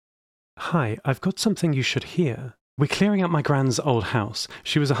Hi, I've got something you should hear. We're clearing out my Gran's old house.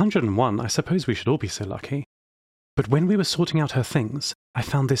 She was 101, I suppose we should all be so lucky. But when we were sorting out her things, I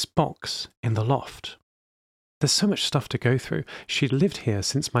found this box in the loft. There's so much stuff to go through. She'd lived here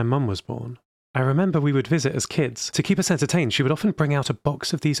since my mum was born. I remember we would visit as kids. To keep us entertained, she would often bring out a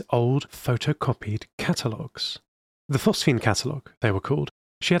box of these old photocopied catalogues. The Phosphene Catalogue, they were called.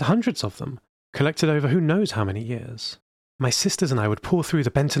 She had hundreds of them, collected over who knows how many years. My sisters and I would pore through the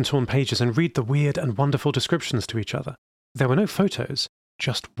bent and torn pages and read the weird and wonderful descriptions to each other. There were no photos,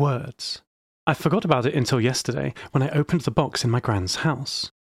 just words. I forgot about it until yesterday when I opened the box in my Gran's house.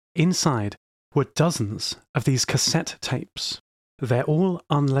 Inside were dozens of these cassette tapes. They're all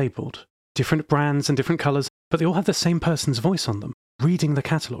unlabelled, different brands and different colours, but they all have the same person's voice on them, reading the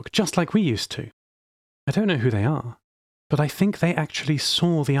catalogue, just like we used to. I don't know who they are, but I think they actually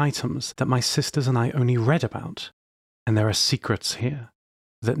saw the items that my sisters and I only read about. And there are secrets here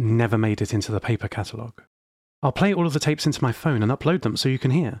that never made it into the paper catalogue. I'll play all of the tapes into my phone and upload them so you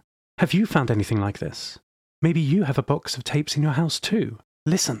can hear. Have you found anything like this? Maybe you have a box of tapes in your house too.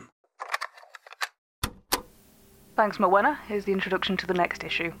 Listen. Thanks, Morwenna. Here's the introduction to the next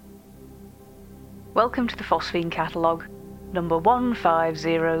issue. Welcome to the Phosphene Catalogue, number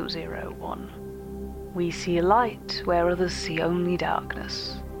 15001. We see a light where others see only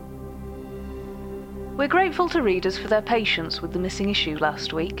darkness. We're grateful to readers for their patience with the missing issue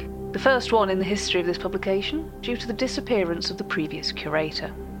last week, the first one in the history of this publication, due to the disappearance of the previous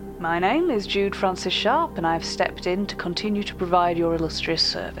curator. My name is Jude Francis Sharp, and I have stepped in to continue to provide your illustrious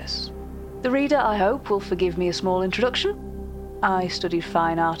service. The reader, I hope, will forgive me a small introduction. I studied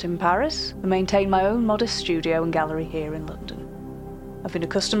fine art in Paris and maintain my own modest studio and gallery here in London. I've been a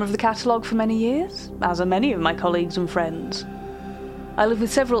customer of the catalogue for many years, as are many of my colleagues and friends. I live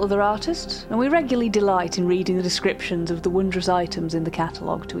with several other artists, and we regularly delight in reading the descriptions of the wondrous items in the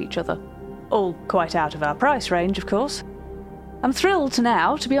catalogue to each other. All quite out of our price range, of course. I'm thrilled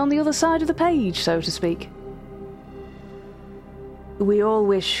to be on the other side of the page, so to speak. We all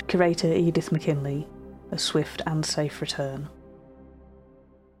wish curator Edith McKinley a swift and safe return.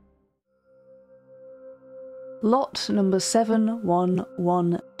 Lot number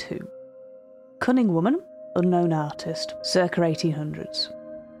 7112. Cunning woman, unknown artist, circa 1800s.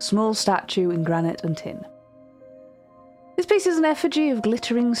 Small statue in granite and tin. This piece is an effigy of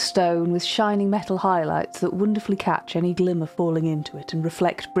glittering stone with shining metal highlights that wonderfully catch any glimmer falling into it and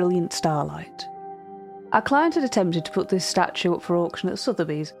reflect brilliant starlight. Our client had attempted to put this statue up for auction at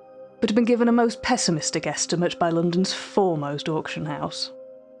Sotheby's, but had been given a most pessimistic estimate by London's foremost auction house.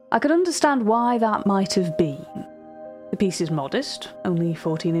 I could understand why that might have been. The piece is modest, only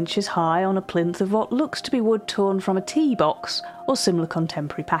 14 inches high on a plinth of what looks to be wood torn from a tea box or similar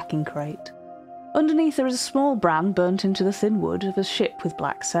contemporary packing crate. Underneath there is a small brand burnt into the thin wood of a ship with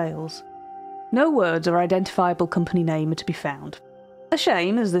black sails. No words or identifiable company name are to be found. A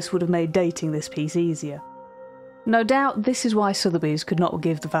shame, as this would have made dating this piece easier. No doubt this is why Sotheby's could not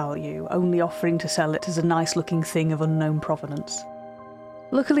give the value, only offering to sell it as a nice-looking thing of unknown provenance.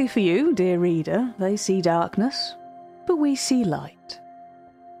 Luckily for you, dear reader, they see darkness, but we see light.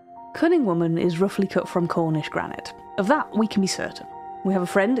 Cunning woman is roughly cut from Cornish granite. Of that we can be certain. We have a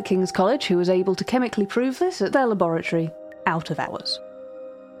friend at King's College who was able to chemically prove this at their laboratory, out of hours.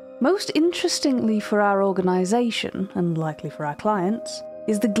 Most interestingly for our organisation, and likely for our clients,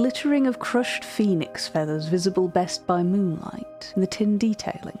 is the glittering of crushed phoenix feathers visible best by moonlight in the tin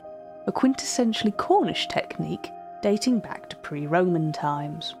detailing, a quintessentially Cornish technique dating back to pre-Roman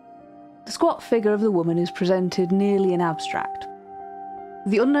times. The squat figure of the woman is presented nearly in abstract.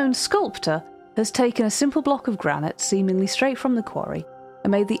 The unknown sculptor has taken a simple block of granite, seemingly straight from the quarry,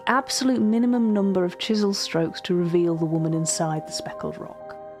 and made the absolute minimum number of chisel strokes to reveal the woman inside the speckled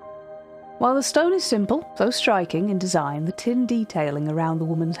rock. While the stone is simple, though striking in design, the tin detailing around the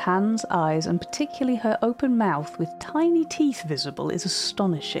woman's hands, eyes, and particularly her open mouth with tiny teeth visible is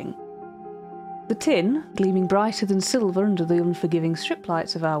astonishing. The tin, gleaming brighter than silver under the unforgiving strip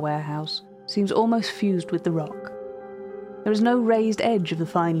lights of our warehouse, seems almost fused with the rock. There is no raised edge of the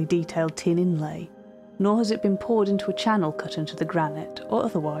finely detailed tin inlay, nor has it been poured into a channel cut into the granite, or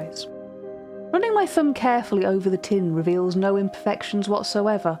otherwise. Running my thumb carefully over the tin reveals no imperfections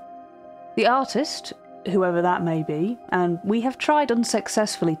whatsoever. The artist, whoever that may be, and we have tried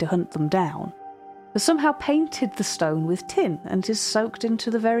unsuccessfully to hunt them down, has somehow painted the stone with tin and is soaked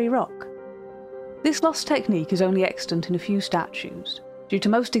into the very rock. This lost technique is only extant in a few statues, due to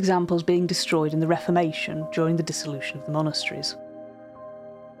most examples being destroyed in the Reformation during the dissolution of the monasteries.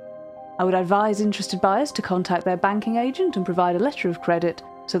 I would advise interested buyers to contact their banking agent and provide a letter of credit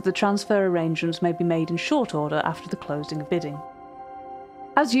so that the transfer arrangements may be made in short order after the closing of bidding.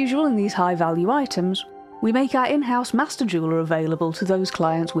 As usual in these high-value items, we make our in-house master jeweller available to those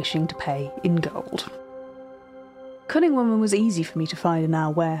clients wishing to pay in gold. Cunning Woman was easy for me to find in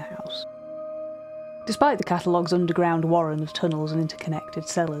our warehouse, despite the catalogue's underground warren of tunnels and interconnected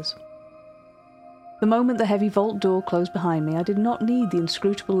cellars. The moment the heavy vault door closed behind me, I did not need the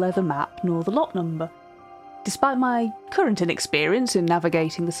inscrutable leather map nor the lot number. Despite my current inexperience in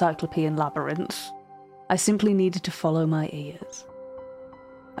navigating the Cyclopean labyrinth, I simply needed to follow my ears.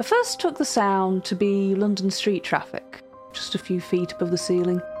 I first took the sound to be London street traffic, just a few feet above the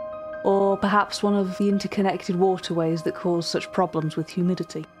ceiling, or perhaps one of the interconnected waterways that cause such problems with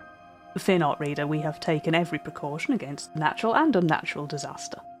humidity. Fear not, reader, we have taken every precaution against natural and unnatural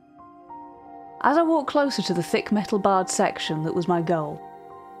disaster. As I walked closer to the thick metal-barred section that was my goal,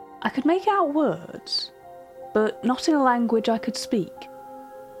 I could make out words, but not in a language I could speak.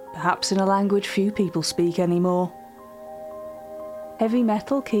 Perhaps in a language few people speak anymore. Heavy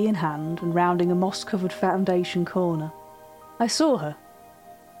metal key in hand and rounding a moss-covered foundation corner, I saw her,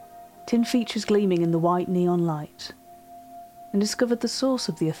 tin features gleaming in the white neon light, and discovered the source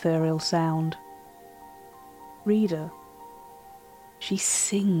of the ethereal sound. Reader, she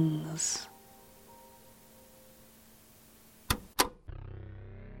sings.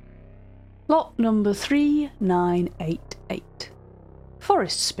 Lot number 3988.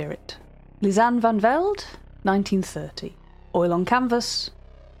 Forest Spirit. Lisanne van Velde, 1930. Oil on canvas.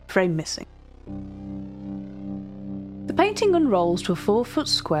 Frame missing. The painting unrolls to a 4-foot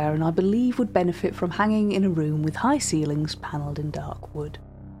square and I believe would benefit from hanging in a room with high ceilings panelled in dark wood.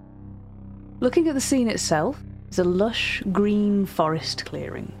 Looking at the scene itself is a lush green forest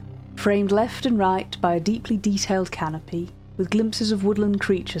clearing, framed left and right by a deeply detailed canopy with glimpses of woodland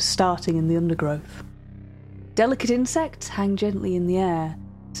creatures starting in the undergrowth. Delicate insects hang gently in the air,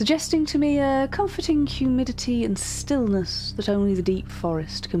 suggesting to me a comforting humidity and stillness that only the deep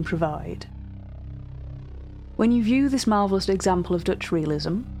forest can provide. When you view this marvellous example of Dutch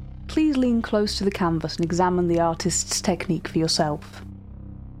realism, please lean close to the canvas and examine the artist's technique for yourself.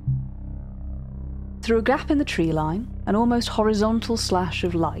 Through a gap in the tree line, an almost horizontal slash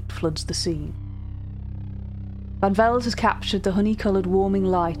of light floods the scene. Van Velde has captured the honey-coloured warming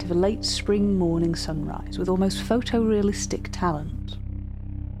light of a late spring morning sunrise with almost photorealistic talent.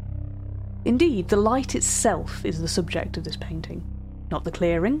 Indeed, the light itself is the subject of this painting, not the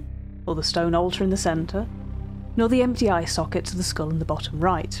clearing, or the stone altar in the centre, nor the empty eye sockets of the skull in the bottom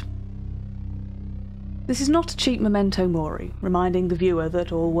right. This is not a cheap memento mori, reminding the viewer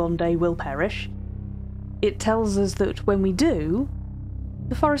that all one day will perish. It tells us that when we do,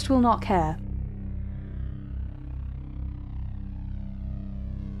 the forest will not care.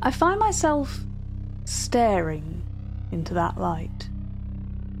 I find myself staring into that light.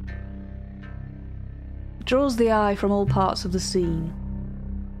 It draws the eye from all parts of the scene.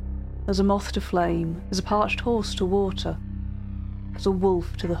 As a moth to flame, as a parched horse to water, as a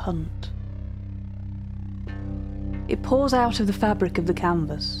wolf to the hunt. It pours out of the fabric of the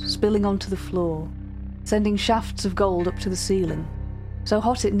canvas, spilling onto the floor, sending shafts of gold up to the ceiling, so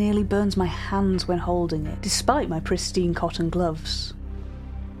hot it nearly burns my hands when holding it, despite my pristine cotton gloves.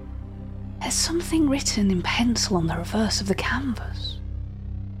 There's something written in pencil on the reverse of the canvas,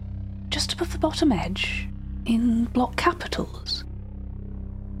 just above the bottom edge, in block capitals.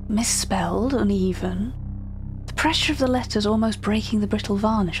 Misspelled, uneven, the pressure of the letters almost breaking the brittle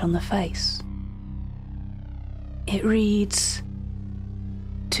varnish on the face. It reads,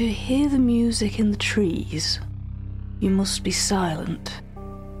 "To hear the music in the trees, you must be silent."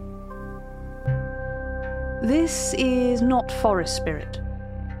 This is not Forest Spirit.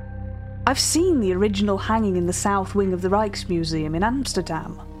 I've seen the original hanging in the south wing of the Rijksmuseum in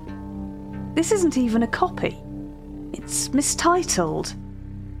Amsterdam. This isn't even a copy. It's mistitled.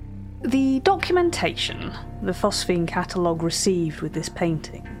 The documentation the Phosphene Catalogue received with this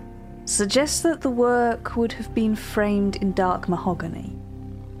painting suggests that the work would have been framed in dark mahogany,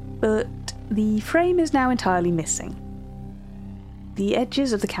 but the frame is now entirely missing. The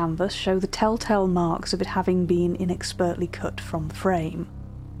edges of the canvas show the telltale marks of it having been inexpertly cut from the frame.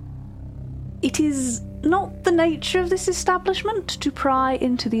 It is not the nature of this establishment to pry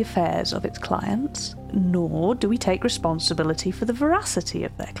into the affairs of its clients, nor do we take responsibility for the veracity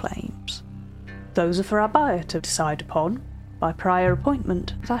of their claims. Those are for our buyer to decide upon, by prior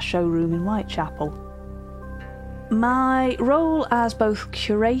appointment at our showroom in Whitechapel. My role as both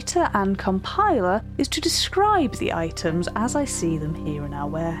curator and compiler is to describe the items as I see them here in our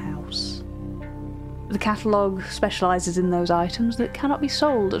warehouse. The catalogue specialises in those items that cannot be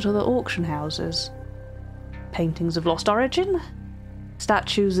sold at other auction houses. Paintings of lost origin,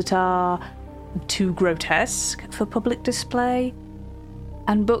 statues that are too grotesque for public display,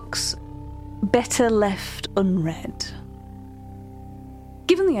 and books better left unread.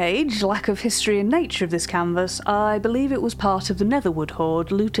 Given the age, lack of history and nature of this canvas, I believe it was part of the Netherwood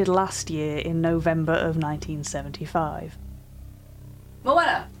hoard looted last year in November of 1975.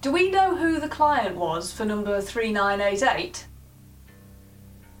 Moena, do we know who the client was for number 3988?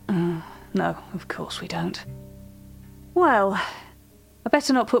 No, of course we don't. Well, I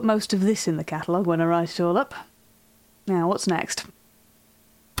better not put most of this in the catalogue when I write it all up. Now, what's next?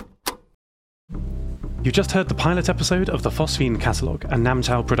 You just heard the pilot episode of the Phosphene Catalogue, a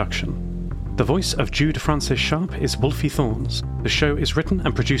Namtao production. The voice of Jude Francis Sharp is Wolfie Thorns. The show is written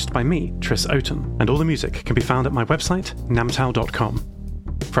and produced by me, Tris Oaten, and all the music can be found at my website, namtao.com.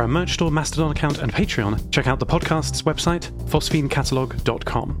 For our merch store, Mastodon account and Patreon, check out the podcast's website,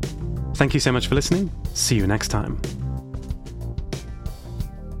 phosphenecatalogue.com. Thank you so much for listening. See you next time.